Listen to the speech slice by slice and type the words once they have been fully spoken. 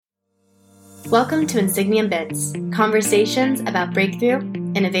Welcome to Insigniam Bits, conversations about breakthrough,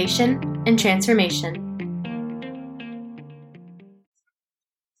 innovation, and transformation.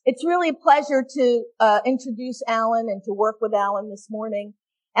 It's really a pleasure to introduce Alan and to work with Alan this morning.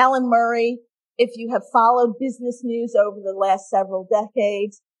 Alan Murray, if you have followed business news over the last several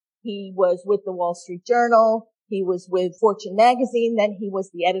decades, he was with the Wall Street Journal, he was with Fortune magazine, then he was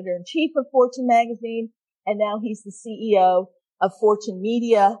the editor-in-chief of Fortune magazine, and now he's the CEO of Fortune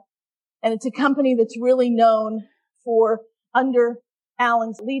Media. And it's a company that's really known for, under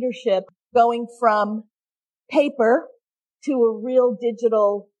Alan's leadership, going from paper to a real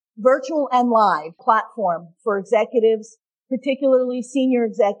digital, virtual and live platform for executives, particularly senior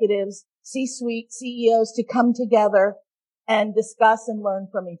executives, C-suite CEOs, to come together and discuss and learn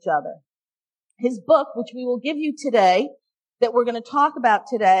from each other. His book, which we will give you today, that we're going to talk about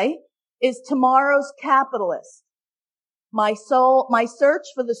today, is Tomorrow's Capitalist. My search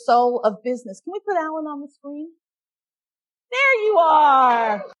for the soul of business. Can we put Alan on the screen? There you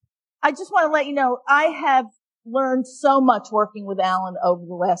are. I just want to let you know, I have learned so much working with Alan over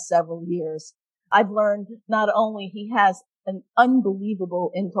the last several years. I've learned not only he has an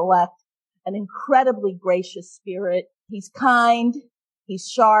unbelievable intellect, an incredibly gracious spirit. He's kind. He's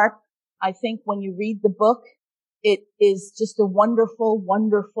sharp. I think when you read the book, it is just a wonderful,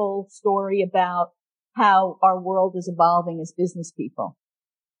 wonderful story about how our world is evolving as business people.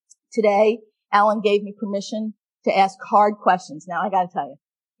 Today, Alan gave me permission to ask hard questions. Now, I got to tell you,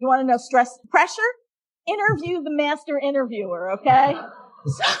 you want to know stress, pressure? Interview the master interviewer, okay?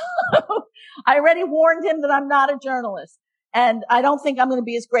 So, I already warned him that I'm not a journalist, and I don't think I'm going to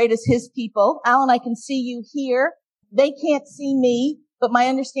be as great as his people. Alan, I can see you here. They can't see me, but my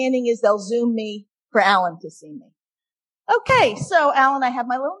understanding is they'll Zoom me for Alan to see me. Okay, so Alan, I have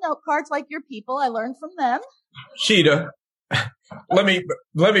my little note cards like your people. I learned from them. Sheeta, let me,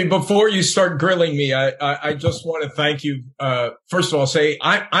 before you start grilling me, I just want to thank you. First of all, say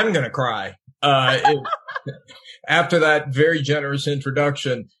I'm going to cry, after that very generous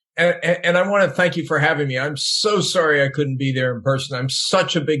introduction. And I want to thank you for having me. I'm so sorry I couldn't be there in person. I'm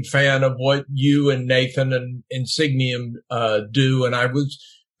such a big fan of what you and Nathan and Insigniam, do. And I was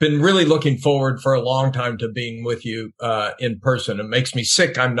been really looking forward for a long time to being with you in person. It makes me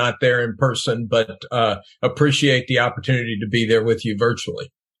sick I'm not there in person, but appreciate the opportunity to be there with you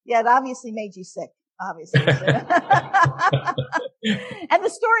virtually. Yeah, it obviously made you sick, obviously. And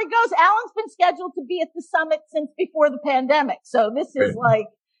the story goes, Alan's been scheduled to be at the summit since before the pandemic. So this is like,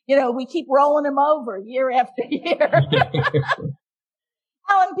 you know, we keep rolling him over year after year.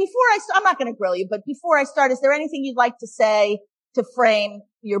 Alan, I'm not going to grill you, but before I start, is there anything you'd like to say to frame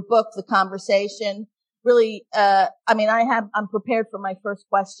your book, The Conversation? Really, I'm prepared for my first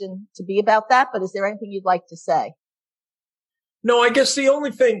question to be about that, but is there anything you'd like to say? No, I guess the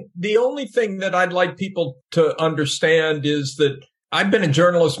only thing that I'd like people to understand is that I've been a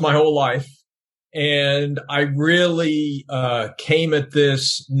journalist my whole life, and I really came at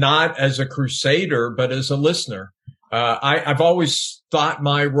this not as a crusader, but as a listener. I've always thought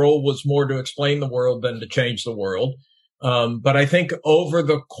my role was more to explain the world than to change the world. But I think over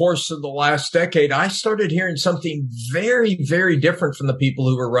the course of the last decade, I started hearing something very, very different from the people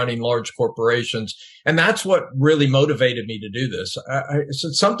who were running large corporations. And that's what really motivated me to do this. I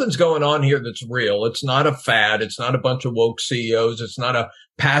said, something's going on here that's real. It's not a fad. It's not a bunch of woke CEOs. It's not a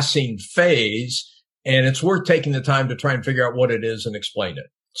passing phase. And it's worth taking the time to try and figure out what it is and explain it.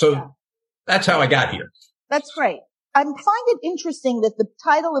 So That's how I got here. That's great. I find it interesting that the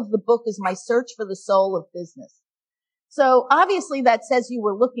title of the book is My Search for the Soul of Business. So obviously that says you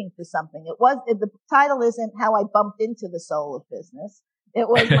were looking for something. The title isn't How I Bumped into the Soul of Business. It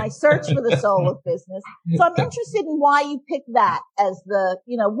was My Search for the Soul of Business. So I'm interested in why you picked that as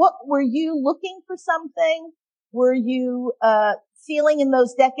what were you looking for something? Were you, feeling in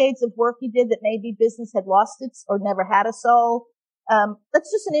those decades of work you did that maybe business had lost its or never had a soul?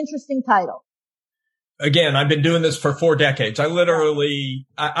 That's just an interesting title. Again, I've been doing this for 4 decades.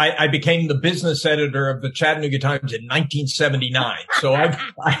 I became the business editor of the Chattanooga Times in 1979. So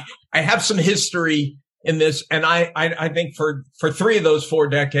I have some history in this. And I think for 3 of those 4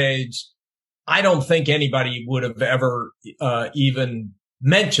 decades, I don't think anybody would have ever, even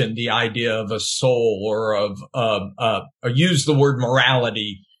mentioned the idea of a soul or or used the word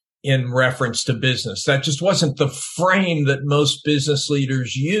morality in reference to business. That just wasn't the frame that most business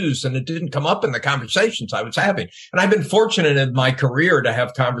leaders use, and it didn't come up in the conversations I was having. And I've been fortunate in my career to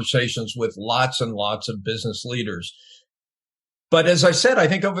have conversations with lots and lots of business leaders. But as I said, I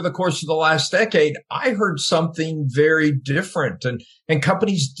think over the course of the last decade, I heard something very different, and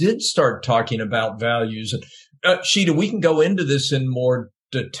companies did start talking about values. And Sheeta, we can go into this in more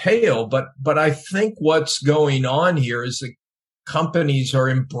detail, but I think what's going on here is that companies are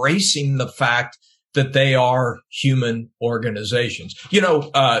embracing the fact that they are human organizations. You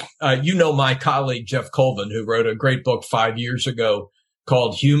know my colleague, Jeff Colvin, who wrote a great book 5 years ago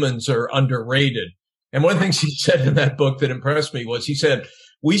called Humans Are Underrated. And one of the things he said in that book that impressed me was he said,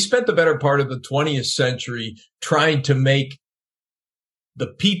 we spent the better part of the 20th century trying to make the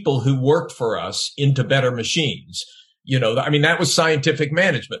people who worked for us into better machines. That was scientific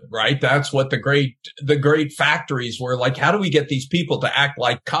management, right? That's what the great factories were like. How do we get these people to act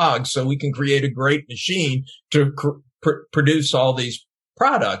like cogs so we can create a great machine to produce all these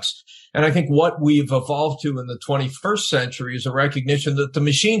products? And I think what we've evolved to in the 21st century is a recognition that the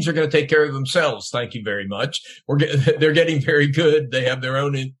machines are going to take care of themselves. Thank you very much. They're getting very good. They have their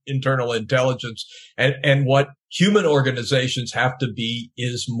own internal intelligence. And what human organizations have to be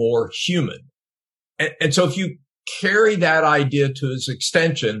is more human. And so if you carry that idea to its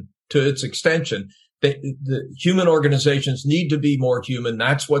extension, the human organizations need to be more human.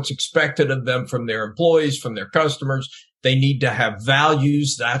 That's what's expected of them from their employees, from their customers. They need to have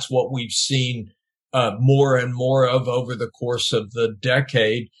values. That's what we've seen more and more of over the course of the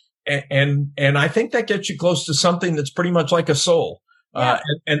decade. And I think that gets you close to something that's pretty much like a soul. Yeah.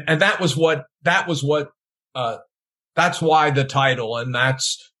 And that's why the title, and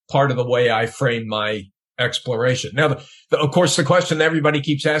that's part of the way I frame my exploration. Now, of course, the question everybody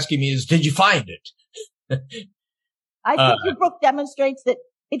keeps asking me is, did you find it? I think your book demonstrates that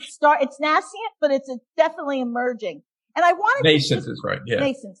it's nascent, but it's definitely emerging. And I wanted nascent is right. Yeah.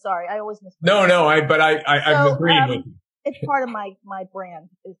 Nascent. Sorry. I always miss. I'm agreeing with you. It's part of my brand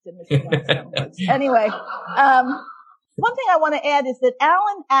is to mispronounce some words. Anyway, one thing I want to add is that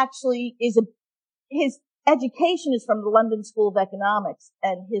Alan actually his education is from the London School of Economics,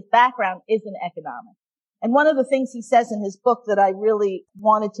 and his background is in economics. And one of the things he says in his book that I really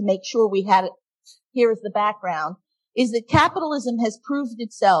wanted to make sure we had it here as the background is that capitalism has proved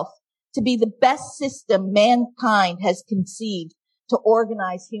itself to be the best system mankind has conceived to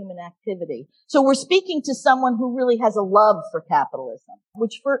organize human activity. So we're speaking to someone who really has a love for capitalism,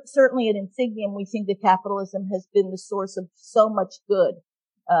 which certainly at Insigniam, we think that capitalism has been the source of so much good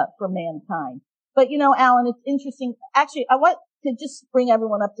for mankind. But, Alan, it's interesting. Actually, I want to just bring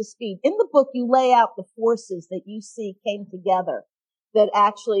everyone up to speed. In the book, you lay out the forces that you see came together that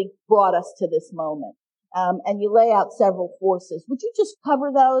actually brought us to this moment. And you lay out several forces. Would you just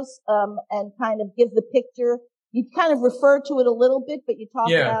cover those and kind of give the picture? You kind of refer to it a little bit, but you talk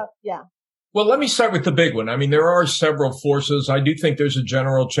about, Well, let me start with the big one. I mean, there are several forces. I do think there's a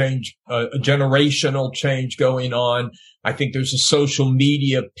general change, a generational change going on. I think there's a social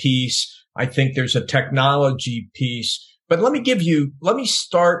media piece. I think there's a technology piece. But let me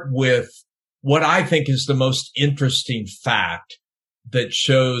start with what I think is the most interesting fact that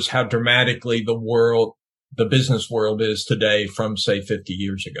shows how dramatically the business world is today from, say, 50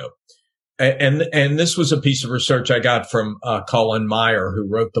 years ago. And this was a piece of research I got from Colin Meyer, who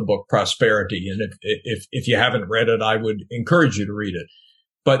wrote the book Prosperity. And if you haven't read it, I would encourage you to read it.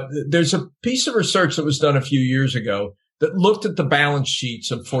 But there's a piece of research that was done a few years ago that looked at the balance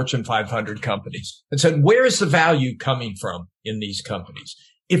sheets of Fortune 500 companies and said, where is the value coming from in these companies?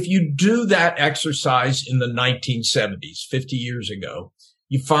 If you do that exercise in the 1970s, 50 years ago,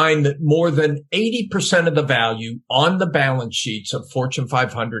 you find that more than 80% of the value on the balance sheets of Fortune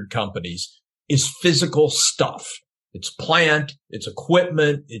 500 companies is physical stuff. It's plant, it's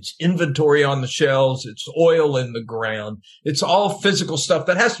equipment, it's inventory on the shelves, it's oil in the ground. It's all physical stuff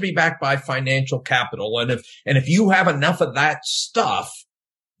that has to be backed by financial capital. And if you have enough of that stuff,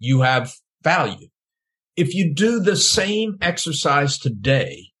 you have value. If you do the same exercise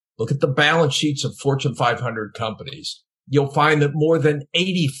today, look at the balance sheets of Fortune 500 companies, you'll find that more than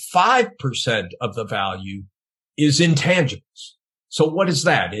 85% of the value is intangibles. So what is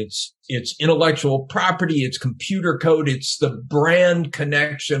that? It's intellectual property, it's computer code, it's the brand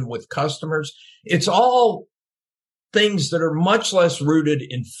connection with customers. It's all things that are much less rooted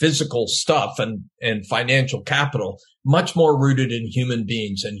in physical stuff and financial capital, much more rooted in human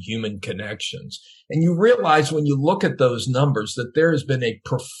beings and human connections. And you realize when you look at those numbers that there has been a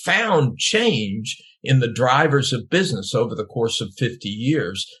profound change in the drivers of business over the course of 50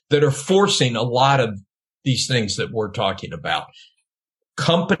 years that are forcing a lot of these things that we're talking about.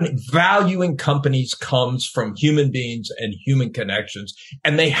 Valuing companies comes from human beings and human connections,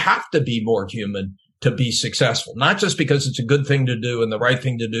 and they have to be more human to be successful, not just because it's a good thing to do and the right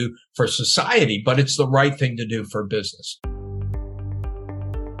thing to do for society, but it's the right thing to do for business.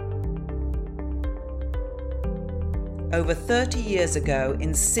 Over 30 years ago,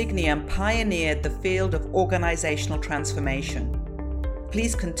 Insigniam pioneered the field of organizational transformation.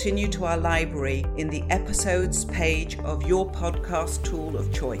 please continue to our library in the episodes page of your podcast tool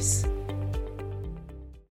of choice.